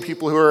dating,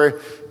 people who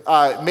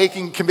are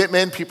making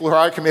commitment, people who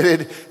are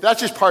committed.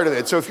 That's just part of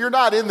it. So if you're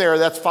not in there,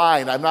 that's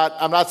fine. I'm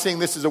not saying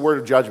this is a word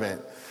of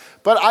judgment.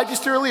 But I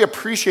just really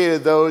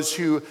appreciated those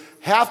who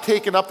have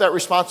taken up that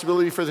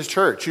responsibility for the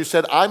church, who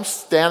said, I'm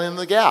standing in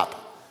the gap.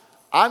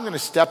 I'm going to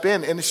step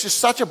in. And it's just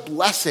such a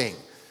blessing.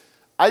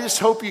 I just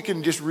hope you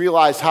can just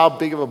realize how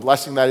big of a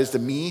blessing that is to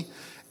me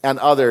and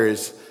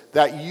others,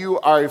 that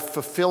you are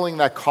fulfilling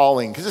that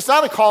calling. Because it's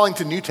not a calling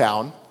to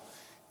Newtown.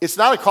 It's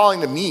not a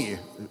calling to me,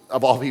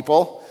 of all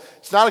people.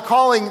 It's not a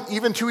calling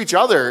even to each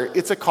other.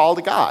 It's a call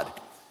to God.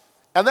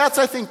 And that's,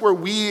 I think, where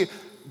we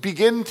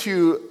begin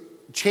to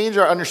change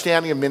our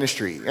understanding of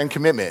ministry and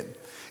commitment,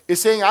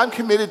 is saying, I'm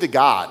committed to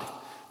God.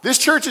 This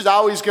church is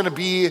always going to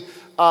be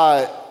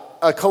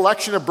a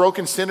collection of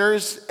broken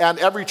sinners, and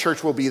every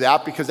church will be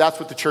that, because that's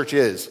what the church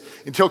is.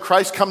 Until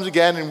Christ comes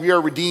again and we are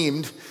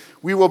redeemed,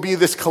 we will be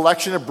this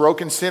collection of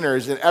broken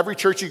sinners, and every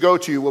church you go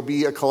to will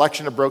be a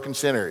collection of broken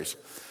sinners.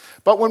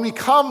 But when we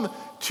come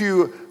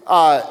to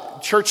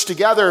church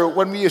together,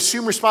 when we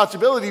assume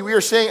responsibility, we are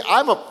saying,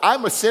 I'm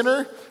a sinner,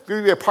 I'm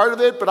going to be a part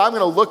of it, but I'm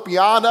going to look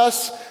beyond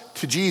us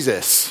to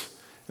Jesus.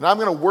 And I'm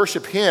going to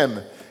worship him,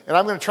 and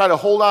I'm going to try to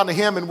hold on to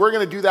him, and we're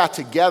going to do that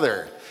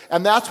together.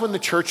 And that's when the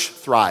church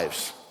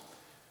thrives.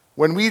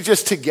 When we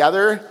just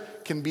together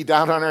can be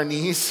down on our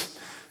knees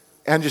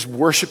and just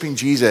worshiping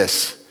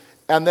Jesus.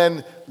 And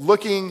then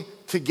looking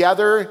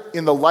together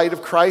in the light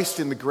of Christ,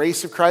 in the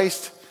grace of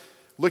Christ,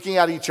 looking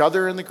at each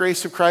other in the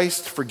grace of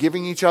Christ,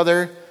 forgiving each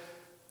other,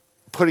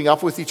 putting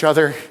up with each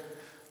other,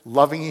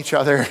 loving each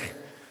other,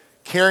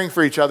 caring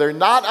for each other,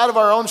 not out of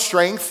our own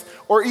strength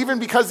or even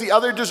because the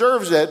other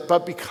deserves it,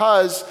 but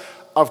because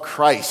of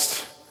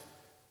Christ,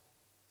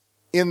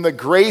 in the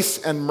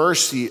grace and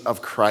mercy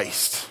of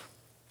Christ.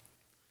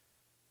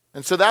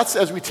 And so that's,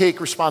 as we take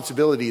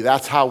responsibility,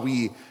 that's how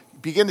we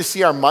begin to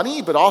see our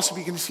money, but also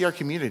begin to see our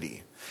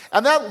community.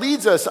 And that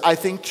leads us, I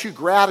think, to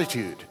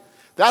gratitude.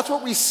 That's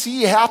what we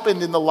see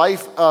happen in the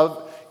life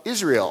of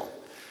Israel.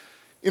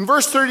 In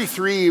verse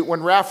 33, when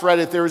Raph read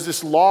it, there was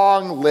this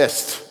long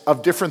list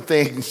of different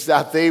things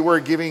that they were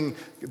giving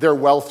their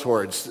wealth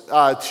towards,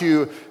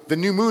 to the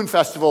new moon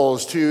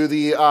festivals, to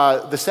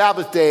the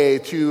Sabbath day,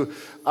 to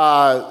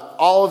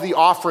all of the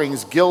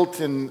offerings,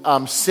 guilt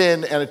and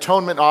sin and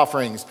atonement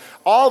offerings.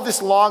 All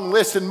this long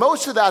list, and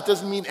most of that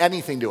doesn't mean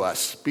anything to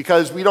us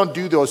because we don't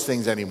do those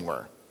things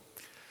anymore.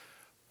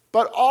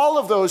 But all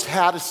of those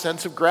had a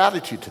sense of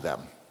gratitude to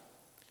them.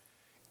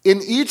 In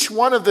each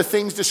one of the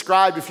things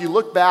described, if you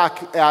look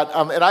back at,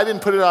 and I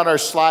didn't put it on our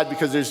slide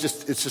because it's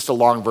just a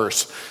long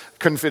verse,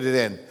 couldn't fit it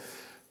in.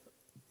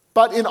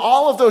 But in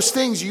all of those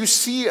things, you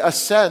see a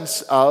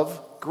sense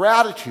of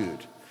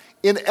gratitude.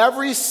 In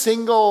every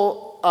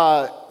single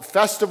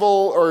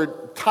festival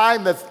or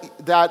time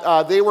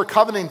that they were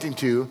covenanting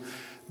to,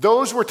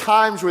 those were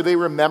times where they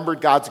remembered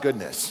God's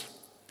goodness.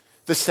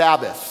 The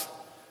Sabbath.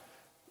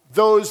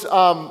 Those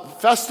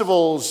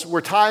festivals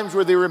were times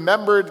where they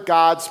remembered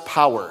God's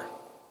power.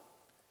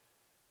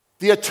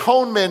 The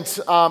atonement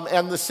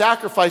and the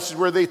sacrifices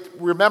where they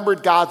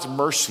remembered God's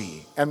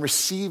mercy and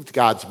received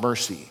God's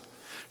mercy.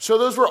 So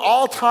those were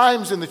all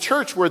times in the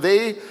church where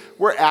they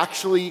were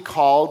actually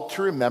called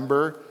to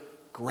remember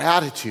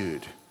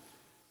gratitude.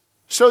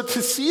 So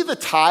to see the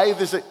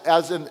tithe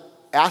as an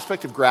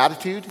aspect of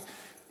gratitude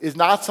is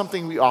not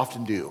something we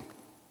often do.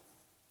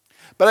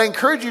 But I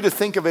encourage you to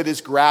think of it as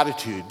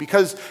gratitude,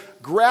 because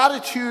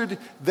gratitude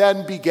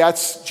then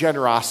begets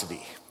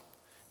generosity.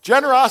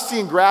 Generosity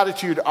and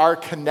gratitude are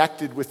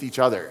connected with each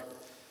other.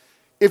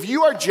 If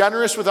you are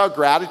generous without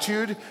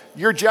gratitude,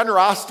 your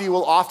generosity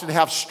will often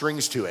have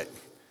strings to it.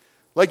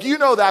 Like, you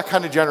know that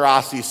kind of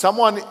generosity.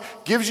 Someone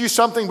gives you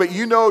something, but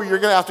you know you're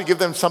going to have to give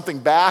them something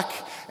back,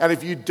 and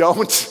if you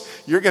don't,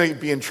 you're going to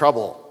be in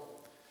trouble.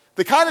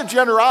 The kind of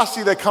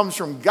generosity that comes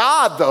from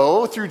God,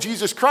 though, through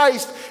Jesus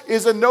Christ,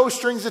 is a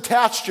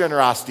no-strings-attached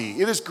generosity.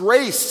 It is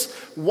grace,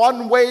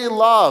 one-way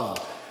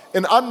love,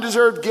 an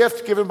undeserved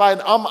gift given by an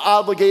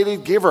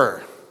unobligated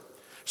giver.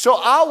 So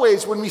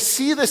always, when we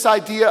see this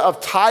idea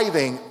of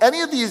tithing,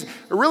 any of these,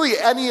 really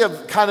any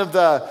of kind of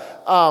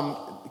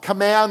the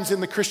commands in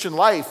the Christian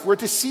life, we're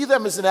to see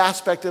them as an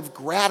aspect of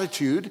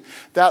gratitude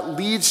that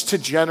leads to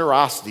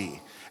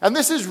generosity. And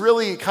this is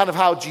really kind of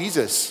how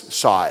Jesus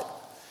saw it.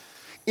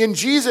 In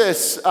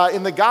Jesus,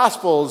 in the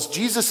Gospels,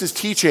 Jesus'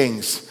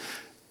 teachings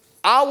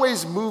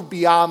always move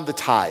beyond the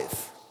tithe.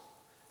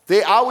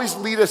 They always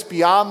lead us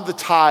beyond the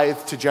tithe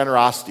to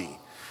generosity.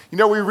 You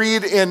know, we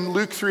read in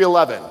Luke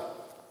 3:11,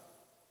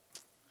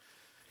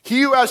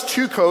 "He who has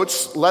 2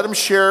 coats, let him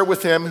share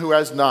with him who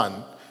has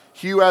none.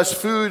 He who has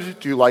food,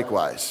 do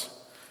likewise."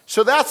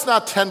 So that's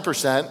not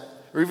 10%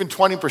 or even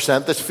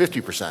 20%, that's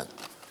 50%.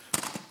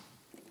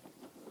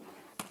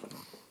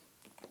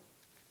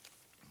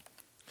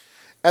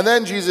 And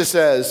then Jesus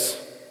says,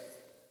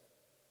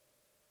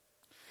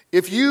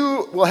 If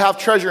you will have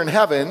treasure in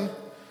heaven,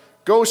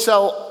 go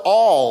sell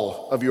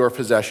all of your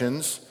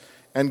possessions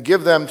and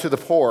give them to the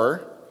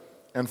poor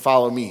and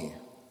follow me.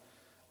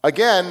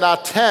 Again,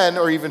 not 10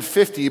 or even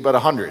 50, but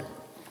 100.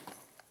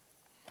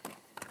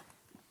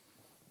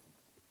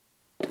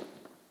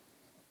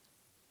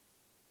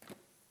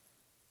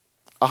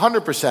 A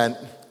 100%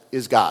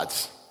 is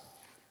God's.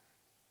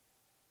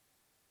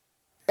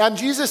 And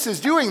Jesus is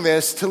doing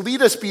this to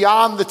lead us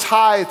beyond the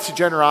tithe to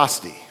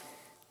generosity,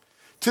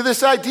 to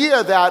this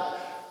idea that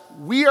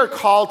we are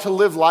called to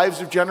live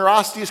lives of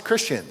generosity as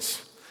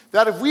Christians.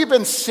 That if we've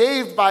been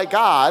saved by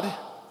God,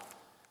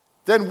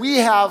 then we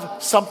have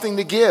something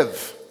to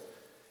give.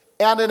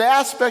 And an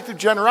aspect of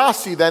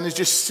generosity then is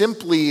just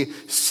simply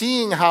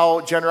seeing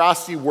how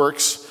generosity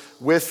works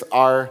with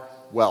our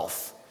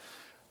wealth.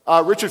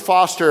 Richard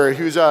Foster,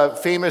 who's a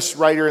famous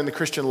writer in the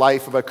Christian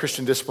life about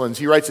Christian disciplines,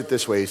 he writes it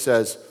this way. He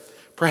says,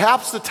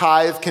 "Perhaps the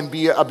tithe can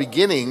be a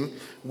beginning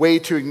way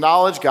to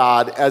acknowledge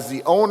God as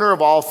the owner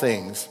of all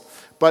things,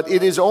 but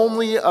it is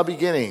only a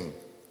beginning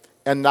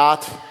and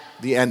not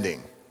the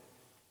ending."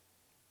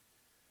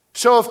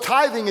 So if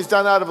tithing is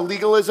done out of a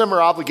legalism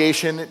or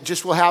obligation, it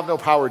just will have no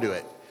power to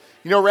it.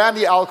 You know,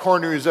 Randy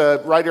Alcorn, who's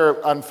a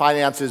writer on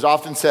finances,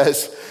 often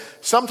says,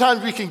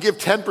 sometimes we can give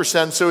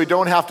 10% so we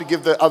don't have to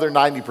give the other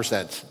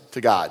 90%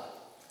 to God.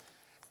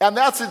 And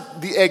that's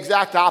the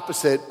exact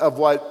opposite of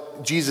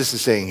what Jesus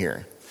is saying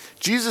here.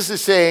 Jesus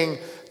is saying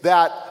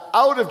that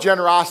out of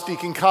generosity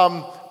can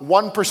come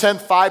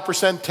 1%,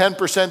 5%,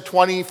 10%,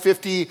 20,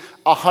 50,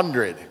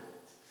 100.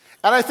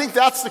 And I think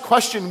that's the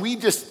question we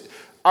just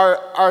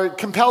are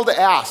compelled to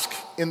ask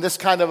in this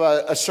kind of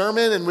a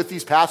sermon and with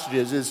these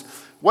passages is,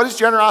 what does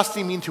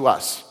generosity mean to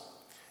us?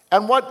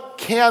 And what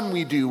can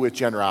we do with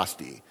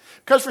generosity?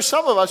 Because for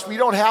some of us, we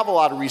don't have a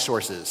lot of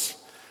resources.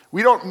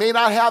 We may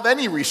not have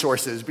any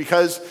resources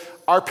because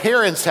our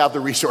parents have the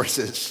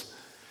resources.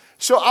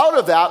 So out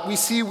of that, we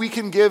see we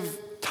can give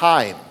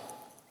time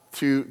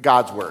to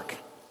God's work.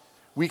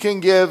 We can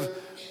give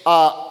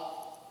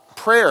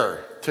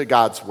prayer to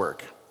God's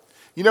work.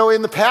 You know,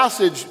 in the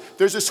passage,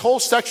 there's this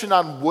whole section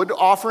on wood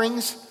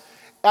offerings.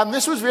 And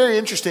this was very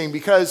interesting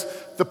because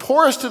the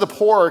poorest of the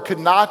poor could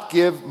not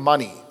give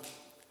money.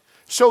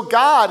 So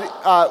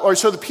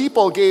the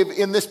people gave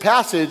in this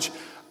passage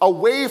a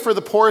way for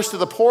the poorest of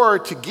the poor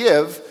to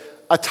give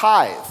a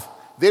tithe.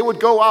 They would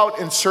go out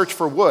and search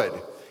for wood.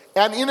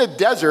 And in a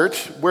desert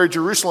where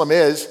Jerusalem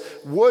is,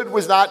 wood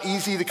was not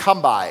easy to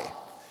come by.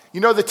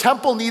 You know, the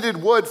temple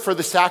needed wood for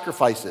the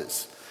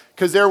sacrifices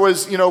because there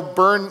was,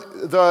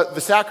 the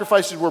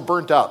sacrifices were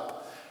burnt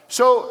up.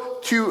 So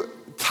to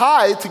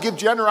tithe, to give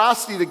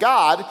generosity to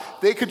God,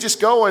 they could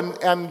just go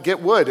and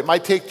get wood. It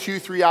might take 2,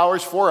 3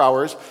 hours, 4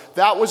 hours.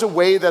 That was a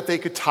way that they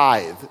could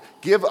tithe,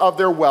 give of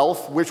their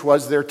wealth, which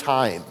was their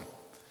time.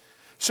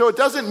 So it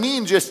doesn't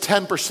mean just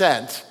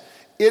 10%.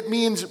 It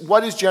means,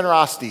 what is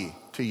generosity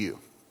to you?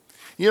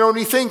 You know, when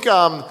we think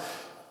of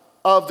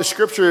the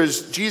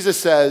scriptures, Jesus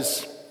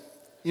says,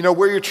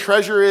 where your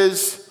treasure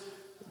is,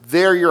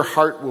 there your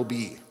heart will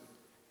be.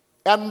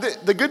 And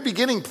the good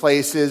beginning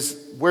place is,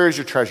 where is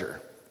your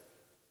treasure?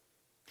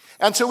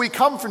 And so we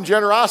come from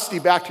generosity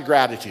back to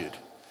gratitude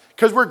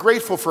because we're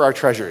grateful for our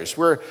treasures.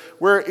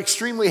 We're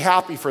extremely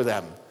happy for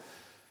them.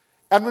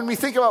 And when we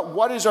think about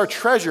what is our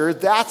treasure,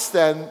 that's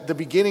then the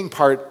beginning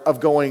part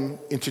of going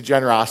into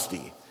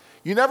generosity.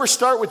 You never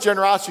start with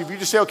generosity. If you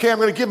just say, okay, I'm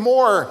going to give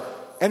more,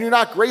 and you're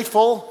not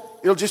grateful,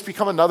 it'll just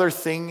become another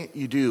thing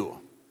you do.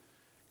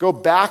 Go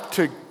back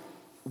to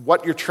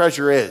what your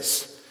treasure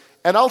is.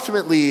 And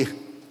ultimately,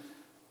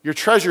 your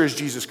treasure is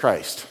Jesus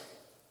Christ.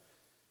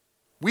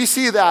 We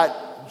see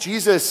that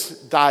Jesus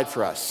died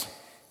for us.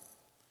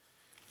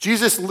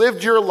 Jesus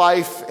lived your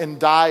life and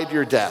died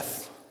your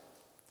death.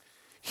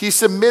 He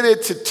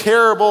submitted to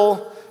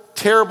terrible,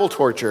 terrible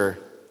torture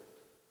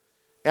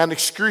and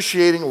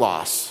excruciating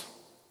loss.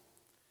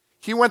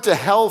 He went to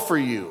hell for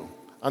you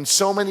on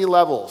so many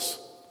levels.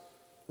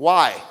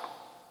 Why?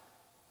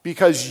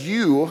 Because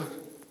you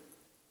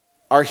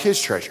are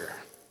his treasure.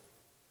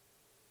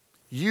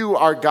 You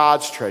are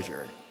God's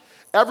treasure.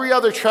 Every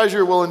other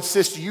treasure will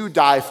insist you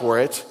die for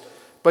it,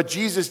 but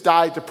Jesus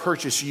died to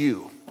purchase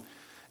you.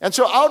 And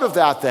so out of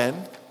that then,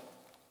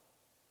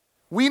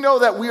 we know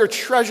that we are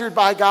treasured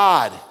by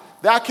God.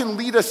 That can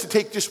lead us to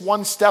take just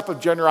one step of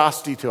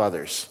generosity to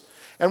others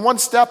and one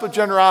step of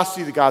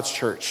generosity to God's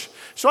church.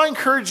 So I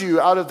encourage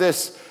you out of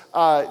this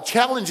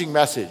challenging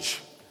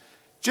message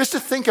just to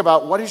think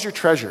about, what is your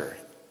treasure?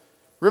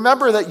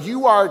 Remember that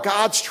you are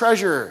God's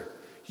treasure.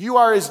 You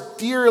are his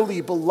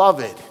dearly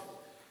beloved.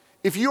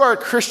 If you are a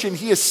Christian,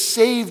 he has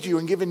saved you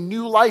and given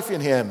new life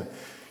in him.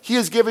 He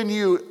has given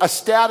you a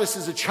status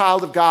as a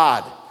child of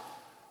God.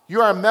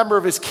 You are a member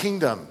of his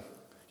kingdom.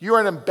 You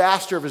are an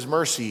ambassador of his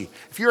mercy.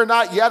 If you are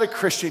not yet a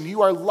Christian,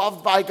 you are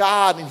loved by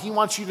God and he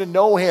wants you to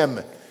know him.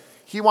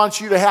 He wants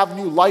you to have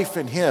new life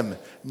in him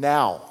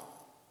now.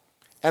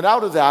 And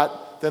out of that,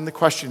 then the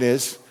question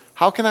is,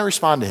 how can I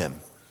respond to him?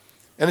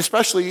 And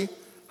especially,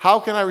 how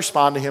can I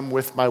respond to him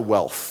with my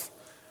wealth,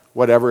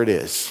 whatever it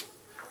is?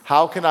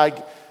 How can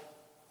I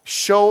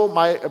show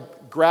my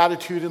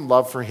gratitude and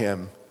love for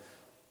him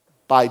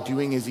by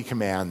doing as he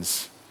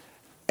commands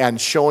and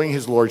showing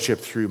his lordship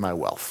through my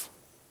wealth.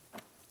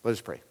 Let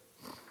us pray.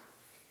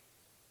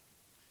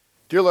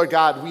 Dear Lord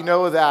God, we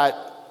know that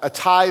a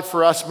tithe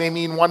for us may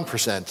mean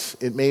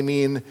 1%. It may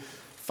mean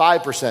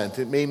 5%.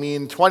 It may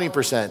mean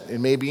 20%. It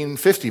may mean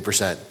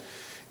 50%.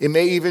 It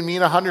may even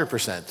mean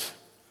 100%.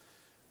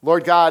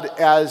 Lord God,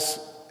 as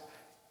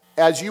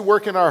you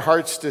work in our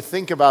hearts to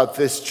think about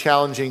this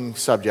challenging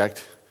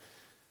subject,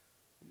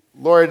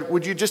 Lord,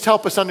 would you just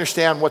help us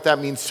understand what that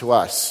means to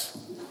us?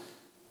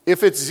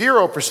 If it's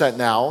 0%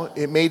 now,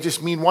 it may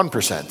just mean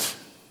 1%.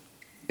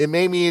 It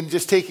may mean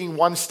just taking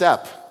one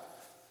step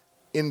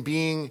in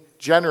being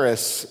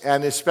generous,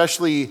 and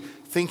especially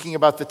thinking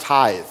about the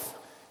tithe,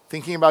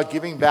 thinking about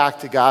giving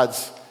back to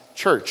God's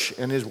church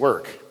and his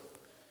work.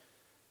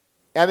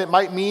 And it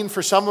might mean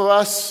for some of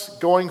us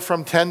going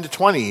from 10 to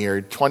 20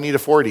 or 20 to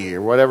 40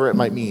 or whatever it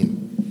might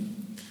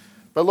mean.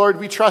 But Lord,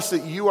 we trust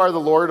that you are the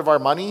Lord of our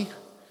money.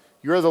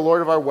 You are the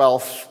Lord of our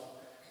wealth.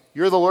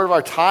 You're the Lord of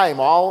our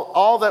time.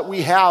 All that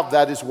we have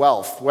that is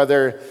wealth,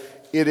 whether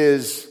it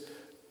is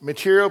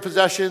material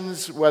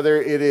possessions,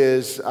 whether it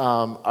is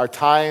our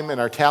time and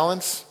our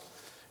talents,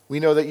 we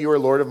know that you are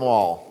Lord of them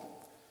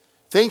all.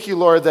 Thank you,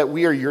 Lord, that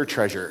we are your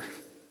treasure,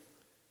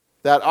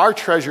 that our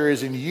treasure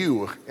is in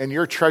you and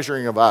your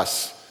treasuring of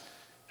us.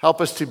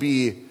 Help us to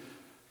be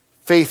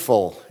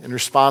faithful and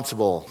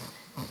responsible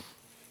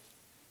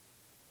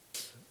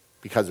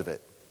because of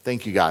it.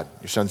 Thank you, God.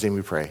 In your son's name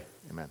we pray.